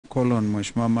call on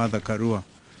Mheshimiwa Mother Karua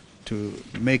to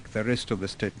make the rest of the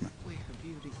statement. Where have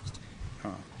you reached?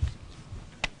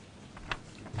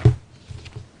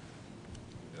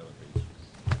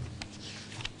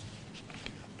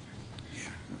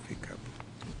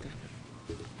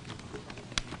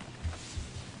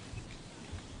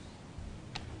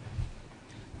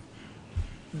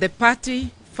 The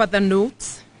party further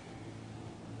notes,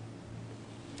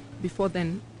 before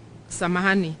then,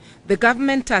 Samahani, the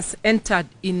government has entered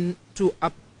into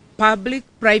a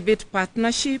public-private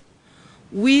partnership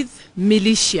with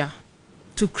militia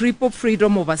to cripple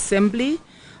freedom of assembly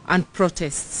and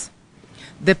protests.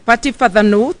 The party further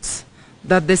notes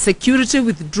that the security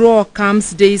withdrawal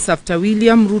comes days after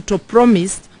William RUTO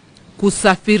promised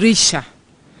kusafirisha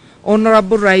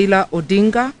Honorable Raila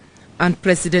ODINGA and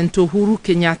President Uhuru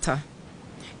Kenyatta.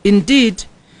 Indeed,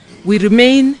 we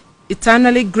remain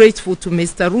eternally grateful to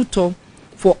Mr. RUTO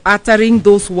for uttering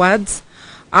those words.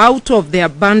 Out of the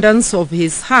abundance of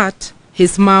his heart,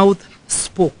 his mouth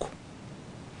spoke.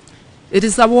 It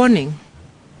is a warning.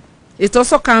 It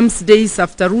also comes days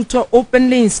after RUTO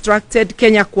openly instructed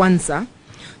Kenya Kwanza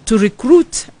to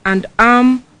recruit and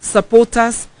arm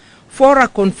supporters for a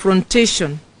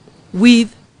confrontation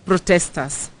with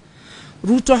protesters.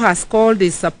 RUTO has called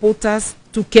his supporters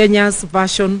to Kenya's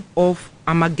version of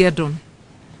Armageddon.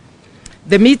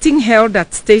 The meeting held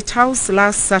at State House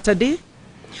last Saturday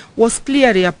was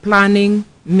clearly a planning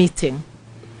meeting.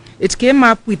 It came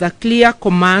up with a clear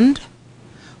command,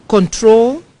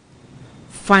 control,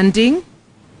 funding,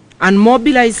 and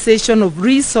mobilization of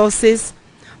resources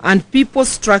and people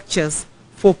structures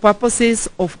for purposes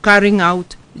of carrying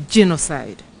out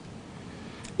genocide.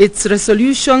 Its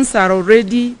resolutions are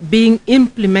already being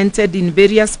implemented in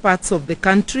various parts of the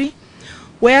country,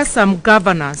 where some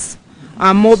governors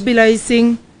are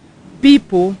mobilizing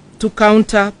people to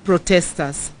counter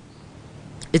protesters.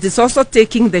 It is also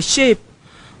taking the shape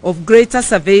of greater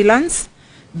surveillance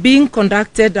being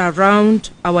conducted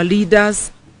around our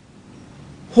leaders'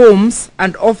 homes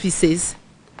and offices,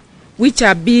 which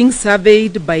are being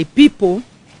surveyed by people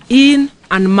in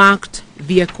unmarked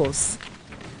vehicles.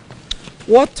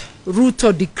 What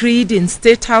RUTO decreed in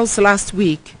State House last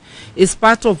week is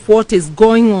part of what is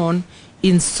going on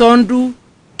in Sondu,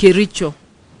 Kericho,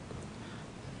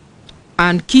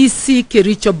 and Kisii,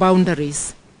 Kericho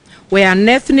boundaries, where an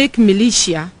ethnic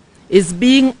militia is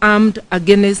being armed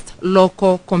against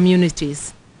local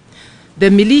communities. The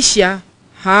militia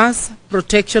has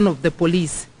protection of the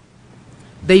police.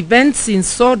 The events in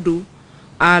Sondu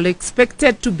are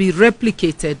expected to be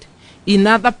replicated in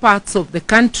other parts of the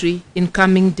country in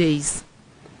coming days.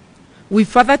 We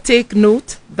further take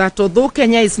note that although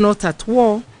Kenya is not at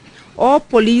war, all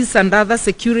police and other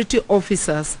security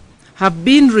officers have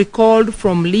been recalled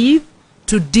from leave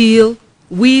to deal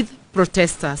with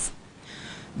protesters.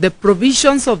 The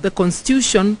provisions of the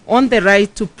Constitution on the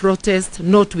right to protest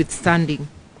notwithstanding,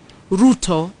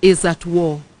 RUTO is at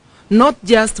war, not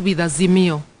just with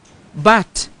Azimio,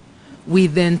 but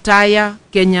with the entire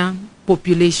Kenyan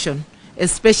population,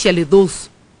 especially those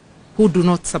who do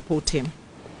not support him.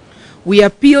 We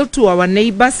appeal to our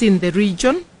neighbors in the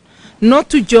region not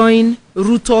to join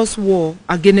RUTO's war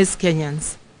against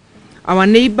Kenyans. Our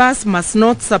neighbors must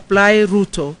not supply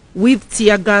RUTO with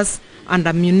tear gas and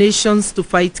ammunition to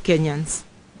fight Kenyans.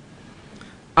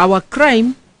 Our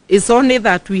crime is only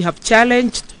that we have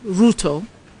challenged RUTO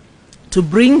to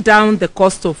bring down the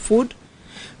cost of food,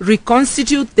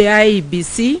 reconstitute the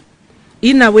IEBC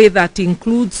in a way that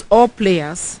includes all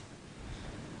players,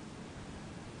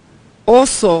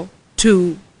 also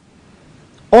to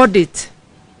audit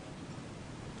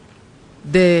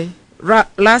the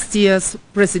last year's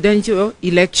presidential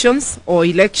elections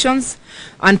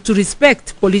and to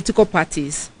respect political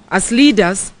parties. As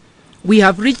leaders, we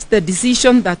have reached the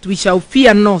decision that we shall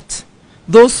fear not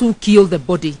those who kill the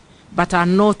body but are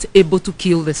not able to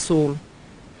kill the soul.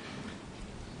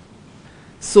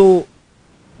 So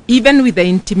even with the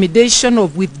intimidation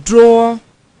of withdrawal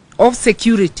of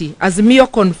security,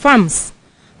 Azimio confirms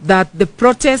that the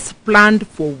protests planned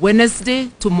for Wednesday,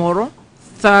 tomorrow,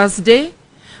 Thursday,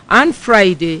 and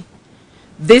Friday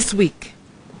this week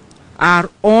are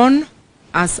on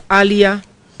as earlier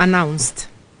announced.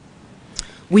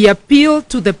 We appeal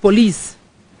to the police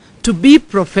to be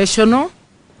professional,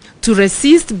 to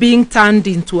resist being turned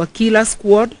into a killer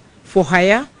squad for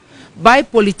hire by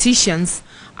politicians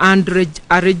and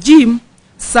a regime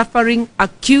suffering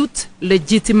acute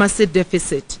legitimacy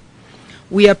deficit.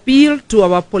 We appeal to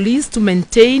our police to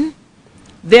maintain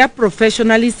their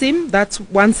professionalism, that's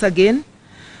once again,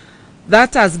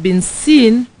 that has been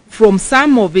seen from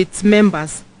some of its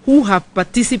members who have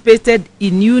participated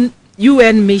in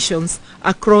UN missions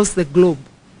across the globe,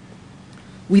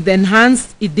 with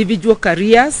enhanced individual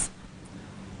careers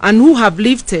and who have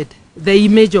lifted the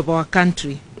image of our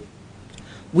country.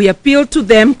 We appeal to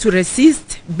them to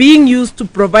resist being used to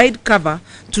provide cover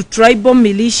to tribal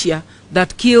militia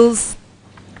that kills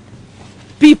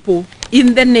people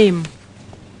in the name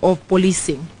of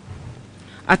policing.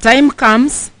 A time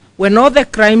comes when all the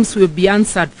crimes will be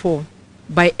answered for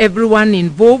by everyone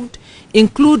involved,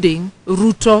 including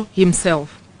RUTO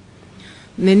himself.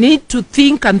 They need to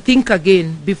think and think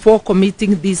again before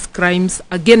committing these crimes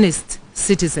against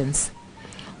citizens.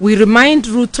 We remind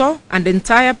RUTO and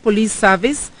entire police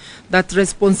service that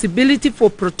responsibility for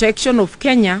protection of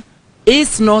Kenya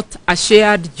is not a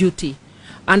shared duty.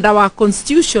 Under our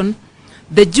constitution,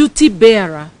 the duty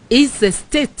bearer is the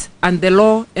state and the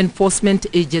law enforcement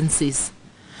agencies.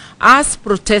 As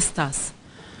protesters,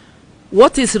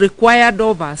 what is required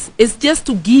of us is just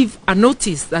to give a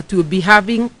notice that we'll be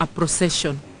having a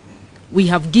procession. We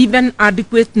have given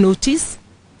adequate notice.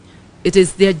 It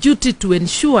is their duty to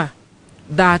ensure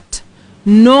that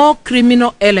no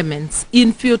criminal elements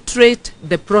infiltrate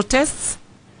the protests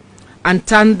and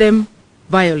turn them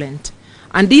violent.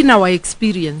 And in our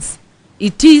experience,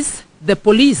 it is the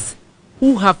police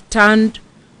who have turned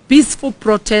peaceful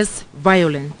protests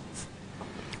violent.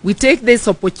 We take this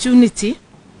opportunity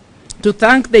to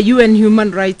thank the UN Human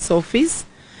Rights Office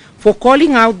for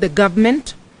calling out the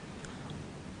government,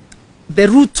 the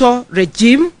RUTO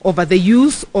regime, over the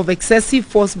use of excessive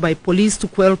force by police to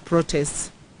quell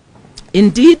protests.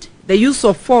 Indeed, the use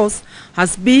of force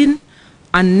has been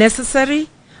unnecessary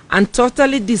and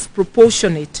totally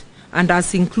disproportionate, and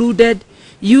has included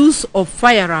use of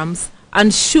firearms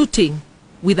and shooting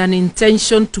with an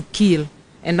intention to kill,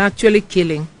 and actually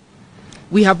killing.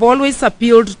 We have always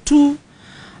appealed to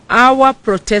our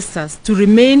protesters to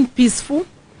remain peaceful,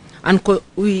 and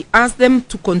we ask them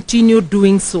to continue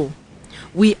doing so.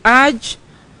 We urge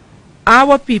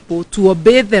our people to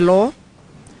obey the law,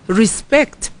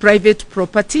 respect private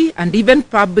property and even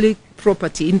public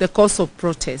property in the course of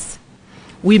protests.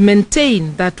 We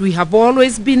maintain that we have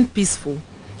always been peaceful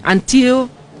until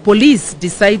police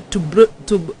decide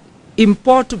to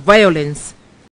import violence